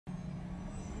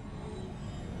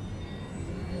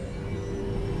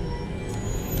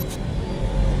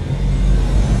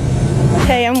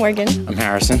Morgan. I'm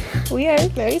Harrison. We are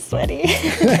very sweaty.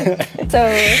 So...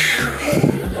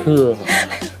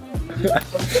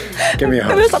 Give me a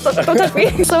hug. Don't touch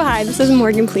me. So hi, this is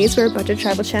Morgan Police. We're a budget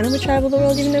travel channel. We travel the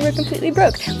world even though we're completely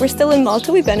broke. We're still in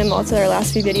Malta. We've been in Malta our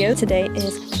last few videos. Today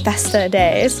is Festa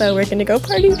day, so we're gonna go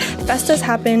party. Festas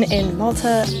happen in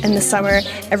Malta in the summer.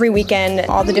 Every weekend,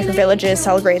 all the different villages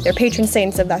celebrate their patron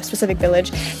saints of that specific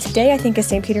village. Today, I think, is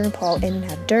St. Peter and Paul in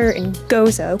Nadur in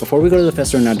Gozo. Before we go to the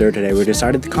Festa in Nadur today, we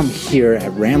decided to come here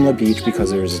at Ramla Beach because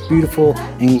there's this beautiful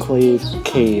enclave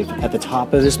cave at the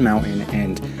top of this mountain,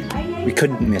 and we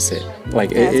couldn't miss it. Like,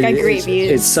 yeah, it's got great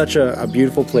views. It's such a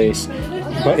beautiful place,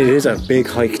 but it is a big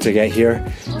hike to get here,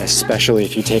 especially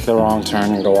if you take the wrong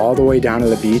turn and go all the way down to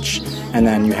the beach, and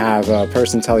then you have a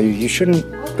person tell you you shouldn't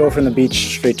go from the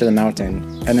beach straight to the mountain,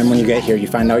 and then when you get here you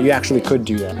find out you actually could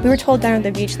do that. We were told down at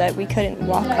the beach that we couldn't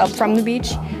walk up from the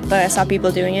beach, but I saw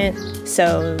people doing it,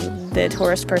 so the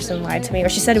tourist person lied to me, or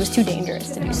she said it was too dangerous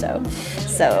to do so.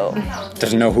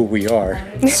 Doesn't know who we are.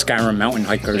 Skyrim mountain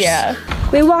hikers. Yeah.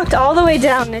 We walked all the way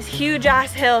down this huge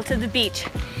ass hill to the beach,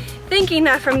 thinking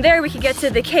that from there we could get to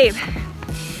the cave.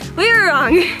 We were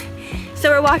wrong.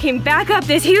 So we're walking back up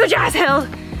this huge ass hill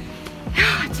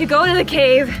to go to the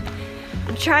cave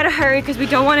and try to hurry because we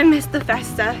don't want to miss the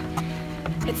Festa.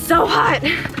 It's so hot.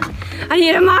 I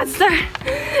need a monster.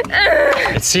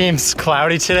 It seems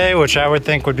cloudy today, which I would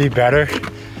think would be better,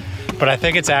 but I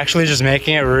think it's actually just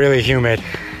making it really humid.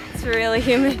 It's really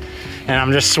humid. And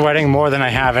I'm just sweating more than I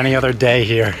have any other day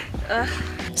here.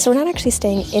 So we're not actually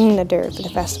staying in Nadur for the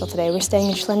festival today. We're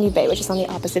staying in Ramla Bay, which is on the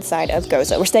opposite side of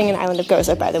Gozo. We're staying in the island of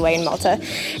Gozo, by the way, in Malta.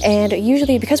 And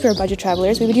usually, because we're budget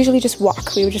travelers, we would usually just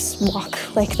walk. We would just walk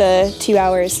like the 2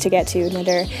 hours to get to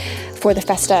Nadur for the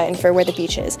Festa and for where the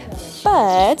beach is.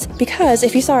 But because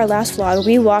if you saw our last vlog,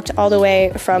 we walked all the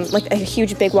way from like a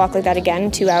huge big walk like that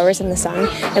again, 2 hours in the sun,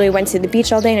 and we went to the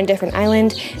beach all day in a different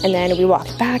island, and then we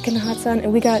walked back in the hot sun,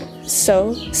 and we got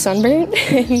so sunburnt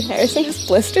and Harrison has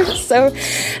blisters. So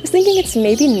I was thinking it's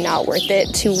maybe not worth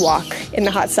it to walk in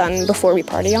the hot sun before we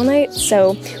party all night.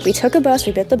 So we took a bus,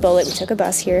 we bit the bullet, we took a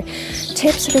bus here.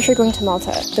 Tips if you're going to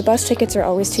Malta: the bus tickets are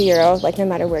always €2, like no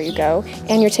matter where you go,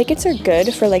 and your tickets are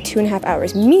good for like 2.5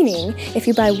 hours, meaning if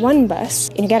you buy one bus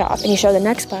and you get off and you show the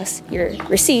next bus your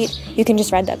receipt, you can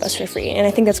just ride that bus for free. And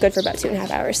I think that's good for about 2.5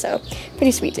 hours, so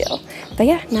pretty sweet deal. But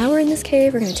yeah, now we're in this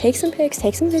cave. We're gonna take some pics,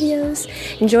 take some videos,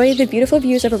 enjoy the beautiful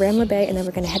views over Ramla Bay, and then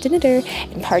we're gonna head to Nadur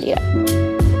and party it up.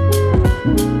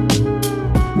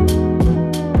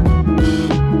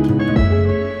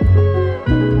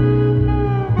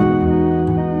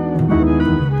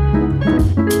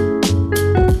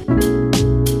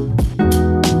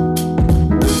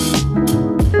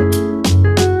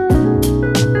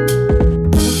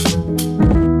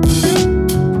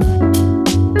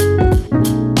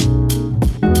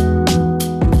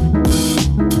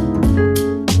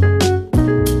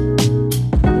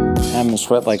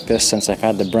 Sweat like this since I've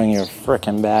had to bring your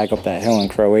frickin' bag up that hill in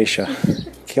Croatia.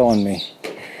 Killing me.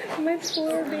 My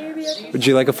poor baby. Would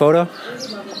you like a photo?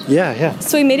 Yeah.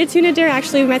 So we made it to Nadur.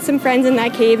 Actually, we met some friends in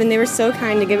that cave, and they were so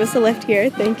kind to give us a lift here.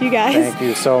 Thank you guys. Thank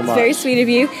you so much. It's very sweet of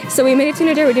you. So we made it to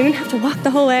Nadur. We didn't even have to walk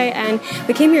the whole way, and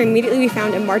we came here immediately. We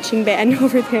found a marching band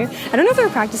over there. I don't know if they were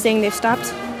practicing. They've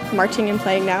stopped marching and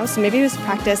playing now, so maybe it was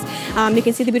practice. You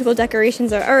can see the beautiful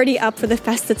decorations are already up for the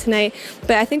Festa tonight,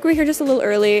 but I think we're here just a little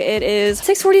early. It is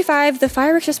 6:45. The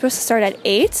fireworks are supposed to start at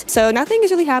 8, so nothing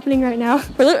is really happening right now.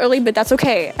 We're a little early, but that's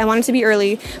okay. I wanted to be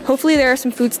early. Hopefully there are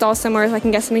some food stalls somewhere so I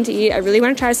can get something to eat. I really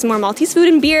want to try some more Maltese food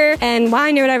and beer and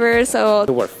wine or whatever, so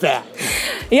we're fat.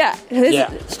 Yeah,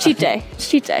 it's cheat day. It's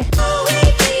cheat day.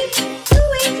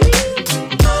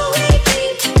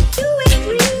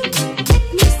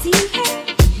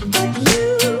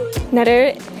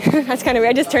 Nadur, that's kind of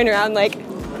weird. I just turned around like,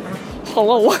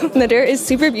 hello. Nadur is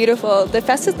super beautiful. The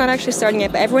Festa's not actually starting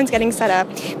yet, but everyone's getting set up.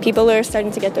 People are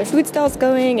starting to get their food stalls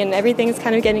going, and everything's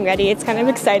kind of getting ready. It's kind of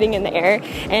exciting in the air,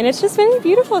 and it's just very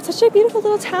beautiful. It's such a beautiful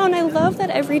little town. I love that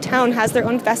every town has their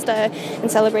own Festa and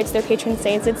celebrates their patron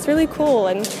saints. It's really cool,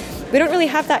 and we don't really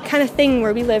have that kind of thing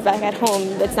where we live back at home.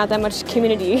 It's not that much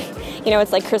community. You know,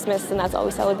 it's like Christmas and that's all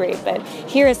we celebrate. But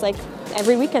here it's like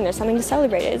every weekend there's something to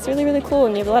celebrate. It's really, really cool,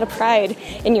 and you have a lot of pride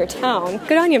in your town.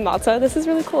 Good on you, Malta. This is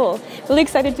really cool. Really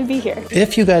excited to be here.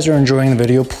 If you guys are enjoying the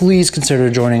video, please consider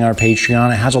joining our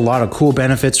Patreon. It has a lot of cool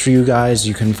benefits for you guys.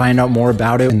 You can find out more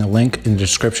about it in the link in the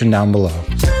description down below.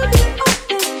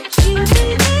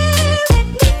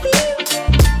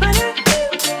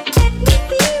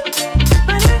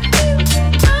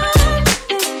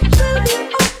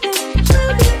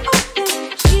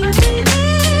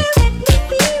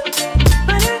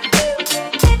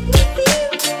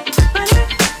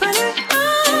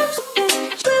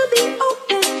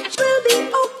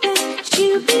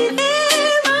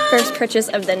 first purchase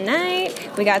of the night.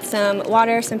 We got some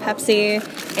water, some Pepsi,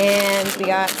 and we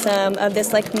got some of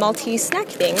this like Maltese snack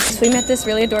thing. So we met this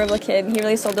really adorable kid. He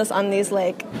really sold us on these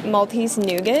like Maltese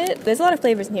nougat. There's a lot of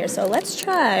flavors in here, so let's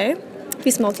try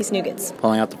these Maltese nougats.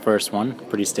 Pulling out the first one,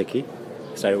 pretty sticky.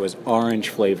 Said it was orange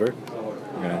flavor.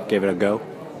 I'm gonna give it a go.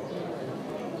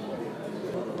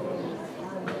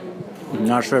 I'm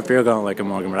not sure if you're gonna like it,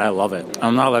 Morgan, but I love it.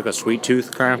 I'm not like a sweet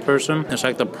tooth kind of person. It's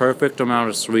like the perfect amount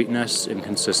of sweetness and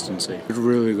consistency. It's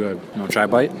really good. You wanna try a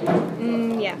bite?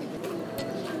 Yeah.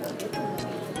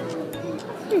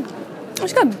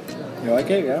 It's good. You like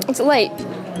it, yeah? It's light.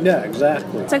 Yeah,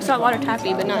 exactly. It's like saltwater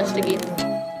taffy, but not sticky.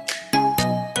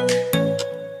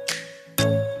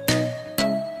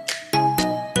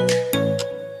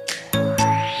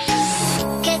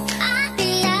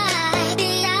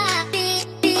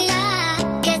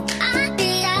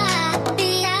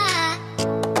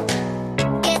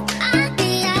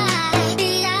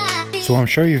 So I'm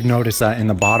sure you've noticed that in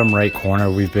the bottom right corner,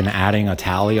 we've been adding a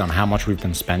tally on how much we've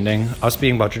been spending. Us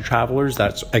being budget travelers,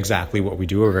 that's exactly what we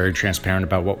do. We're very transparent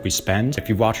about what we spend. If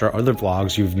you've watched our other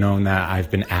vlogs, you've known that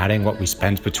I've been adding what we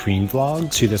spend between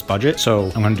vlogs to this budget. So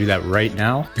I'm gonna do that right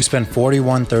now. We spent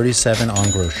 $41.37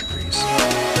 on groceries.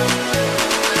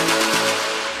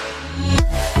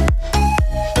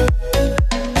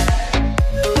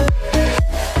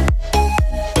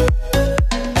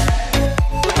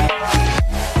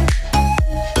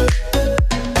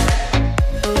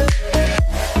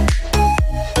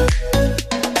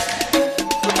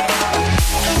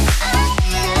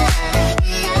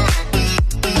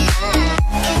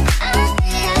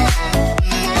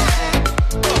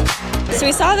 So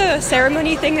we saw the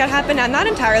ceremony thing that happened. I'm not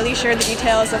entirely sure the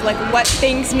details of like what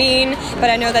things mean,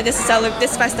 but I know that this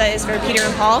Festa is for Peter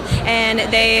and Paul, and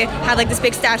they had like this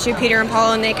big statue of Peter and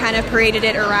Paul, and they kind of paraded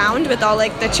it around with all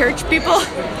like the church people.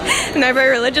 And they're very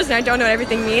religious, and I don't know what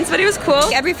everything means, but it was cool.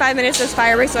 Every 5 minutes there's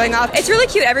fireworks going off. It's really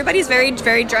cute. Everybody's very,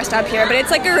 very dressed up here, but it's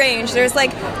like arranged. There's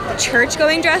like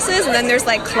church-going dresses, and then there's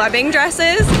like clubbing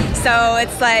dresses. So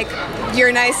it's like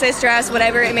your nicest dress,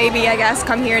 whatever it may be, I guess,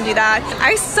 come here and do that.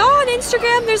 I saw on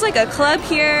Instagram there's like a club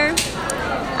here.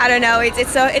 I don't know,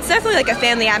 it's definitely like a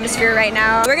family atmosphere right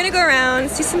now. We're gonna go around,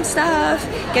 see some stuff,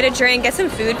 get a drink, get some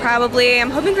food probably. I'm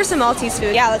hoping for some Maltese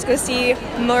food. Yeah, let's go see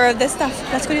more of this stuff.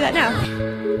 Let's go do that now.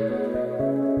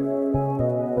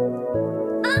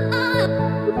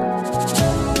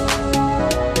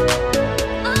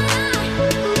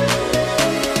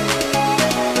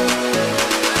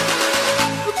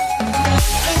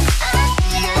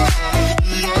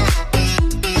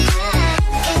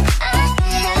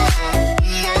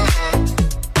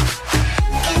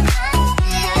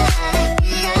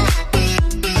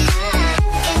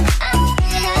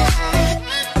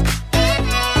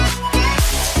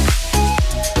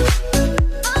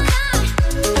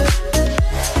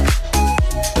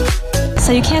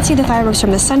 So you can't see the fireworks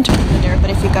from the center of Nadur, but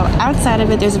if you go outside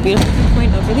of it, there's a beautiful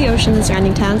point over the ocean and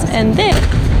surrounding towns, and then you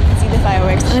can see the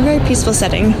fireworks in a very peaceful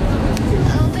setting.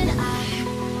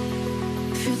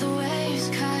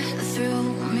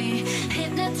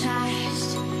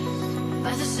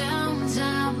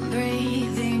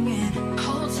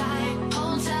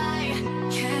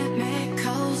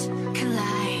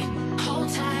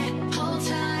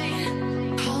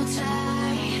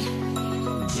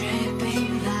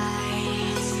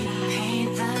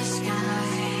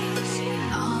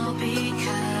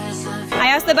 I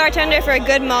asked the bartender for a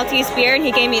good Maltese beer, and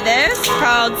he gave me this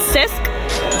called Sisk.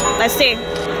 Let's see.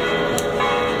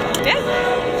 Yeah,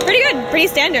 pretty good, pretty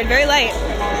standard, very light.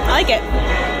 I like it.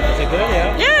 Is it good?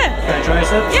 Yeah. Yeah. Can I try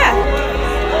some? Yeah.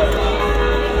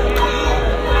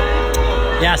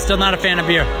 Yeah, still not a fan of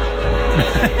beer.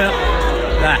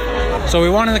 So we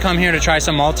wanted to come here to try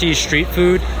some Maltese street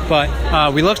food, but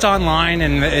we looked online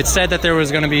and it said that there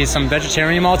was going to be some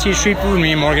vegetarian Maltese street food,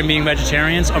 me and Morgan being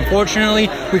vegetarians. Unfortunately,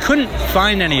 we couldn't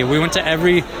find any. We went to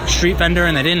every street vendor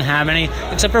and they didn't have any,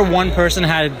 except for one person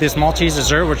had this Maltese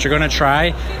dessert, which you're going to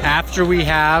try after we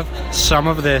have some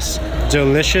of this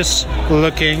delicious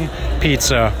looking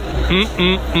pizza.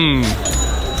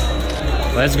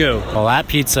 Let's go. Well, that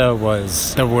pizza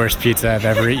was the worst pizza I've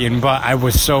ever eaten, but I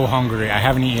was so hungry. I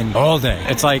haven't eaten all day.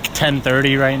 It's like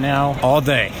 10:30 right now. All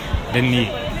day. Didn't eat.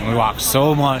 And we walked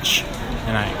so much,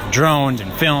 and I droned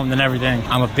and filmed and everything.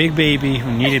 I'm a big baby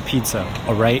who needed pizza,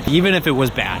 all right? Even if it was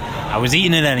bad, I was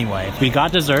eating it anyway. We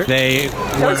got dessert.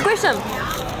 Don't squish them.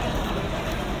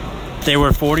 They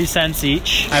were 40 cents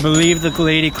each. I believe the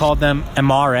lady called them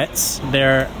Imqarets.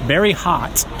 They're very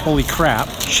hot. Holy crap.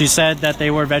 She said that they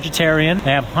were vegetarian.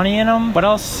 They have honey in them. What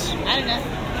else? I don't know.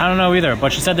 I don't know either,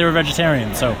 but she said they were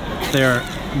vegetarian. So they're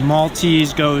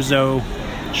Maltese Gozo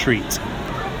treat.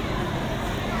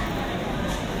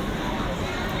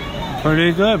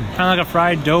 Pretty good. Kind of like a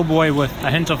fried doughboy with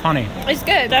a hint of honey. It's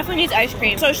good. Definitely needs ice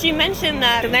cream. So she mentioned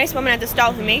that the nice woman at the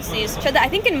stall who makes these said that I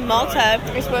think in Malta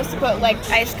you're supposed to put like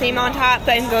ice cream on top,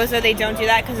 but in Gozo they don't do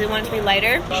that because they want it to be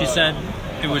lighter. She said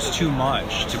it was too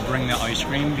much to bring the ice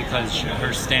cream because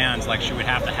her stands, like she would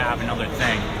have to have another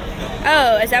thing.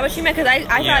 Oh, is that what she meant? Because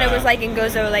I thought it was like in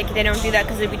Gozo, like they don't do that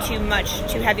because it'd be too much,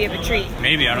 too heavy of a treat.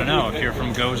 Maybe, I don't know. If you're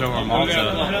from Gozo or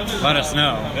Malta, let us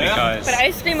know because... But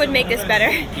ice cream would make this better.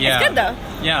 Yeah. It's good though.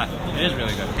 Yeah, it is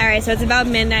really good. Alright, so it's about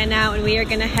midnight now and we are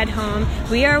gonna head home.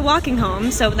 We are walking home,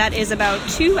 so that is about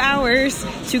 2 hours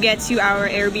to get to our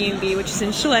Airbnb, which is in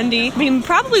Shalendi. We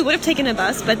probably would have taken a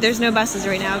bus, but there's no buses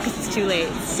right now because it's too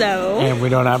late, so... And we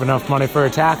don't have enough money for a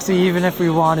taxi even if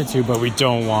we wanted to, but we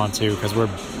don't want to because we're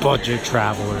budget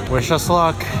travelers. Wish us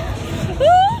luck.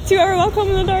 2 hour walk home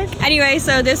in the dark. Anyway,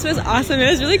 so this was awesome. It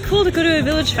was really cool to go to a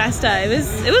village festa. It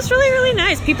was really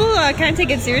kind of take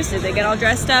it seriously. They get all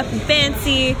dressed up and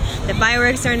fancy. The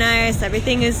fireworks are nice.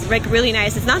 Everything is like really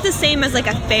nice. It's not the same as like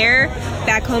a fair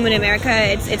back home in America.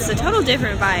 It's a total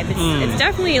different vibe. It's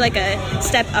definitely like a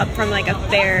step up from like a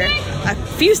fair. A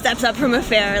few steps up from a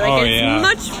fair. Like it's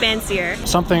much fancier.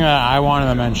 Something that I wanted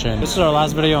to mention. This is our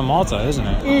last video in Malta, isn't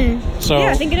it? So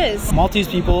yeah, I think it is. Maltese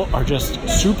people are just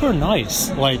super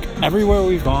nice. Like everywhere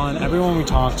we've gone, everyone we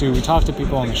talk to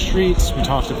people on the streets, we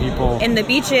talk to people in the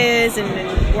beaches and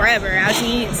wherever, out to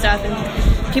eat and stuff.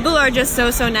 And people are just so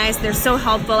nice. They're so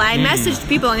helpful. I messaged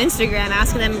people on Instagram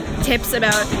asking them tips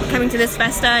about coming to this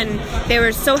festa, and they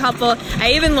were so helpful.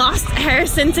 I even lost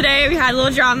Harrison today. We had a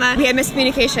little drama. We had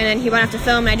miscommunication, and he went off to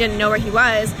film, and I didn't know where he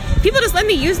was. People just let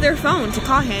me use their phone to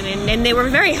call him, and they were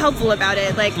very helpful about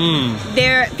it. Like,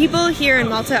 people here in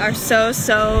Malta are so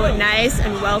nice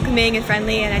and welcoming and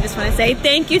friendly, and I just want to say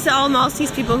thank you to all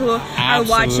Maltese people who are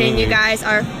watching. You guys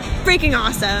are freaking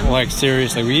awesome. Like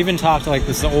seriously, we even talked to like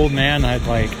this old man that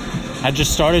had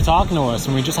just started talking to us,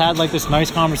 and we just had like this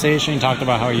nice conversation. He talked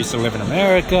about how he used to live in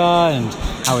America and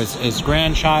how his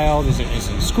grandchild is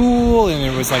in school, and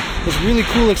it was like this really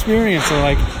cool experience to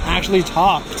like actually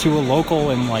talk to a local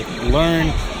and like learn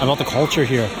about the culture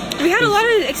here. We had a lot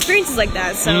of experiences like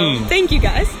that, so thank you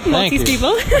guys, Maltese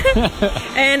people.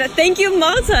 And thank you,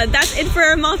 Malta. That's it for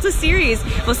our Malta series.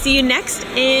 We'll see you next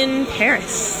in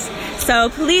Paris. So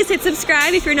please hit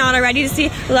subscribe if you're not already to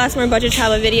see lots more budget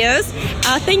travel videos.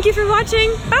 Thank you for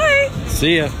watching. Bye.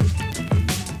 See ya.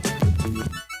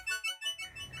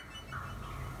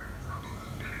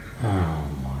 Oh,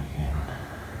 Morgan.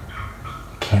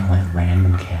 Can't let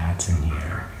random cats in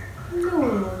here.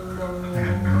 No.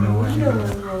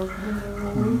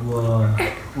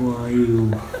 Why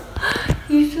you?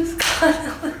 You just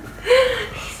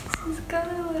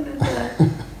gotta let it out.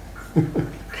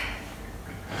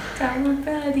 Tell what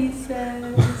Patty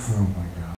said.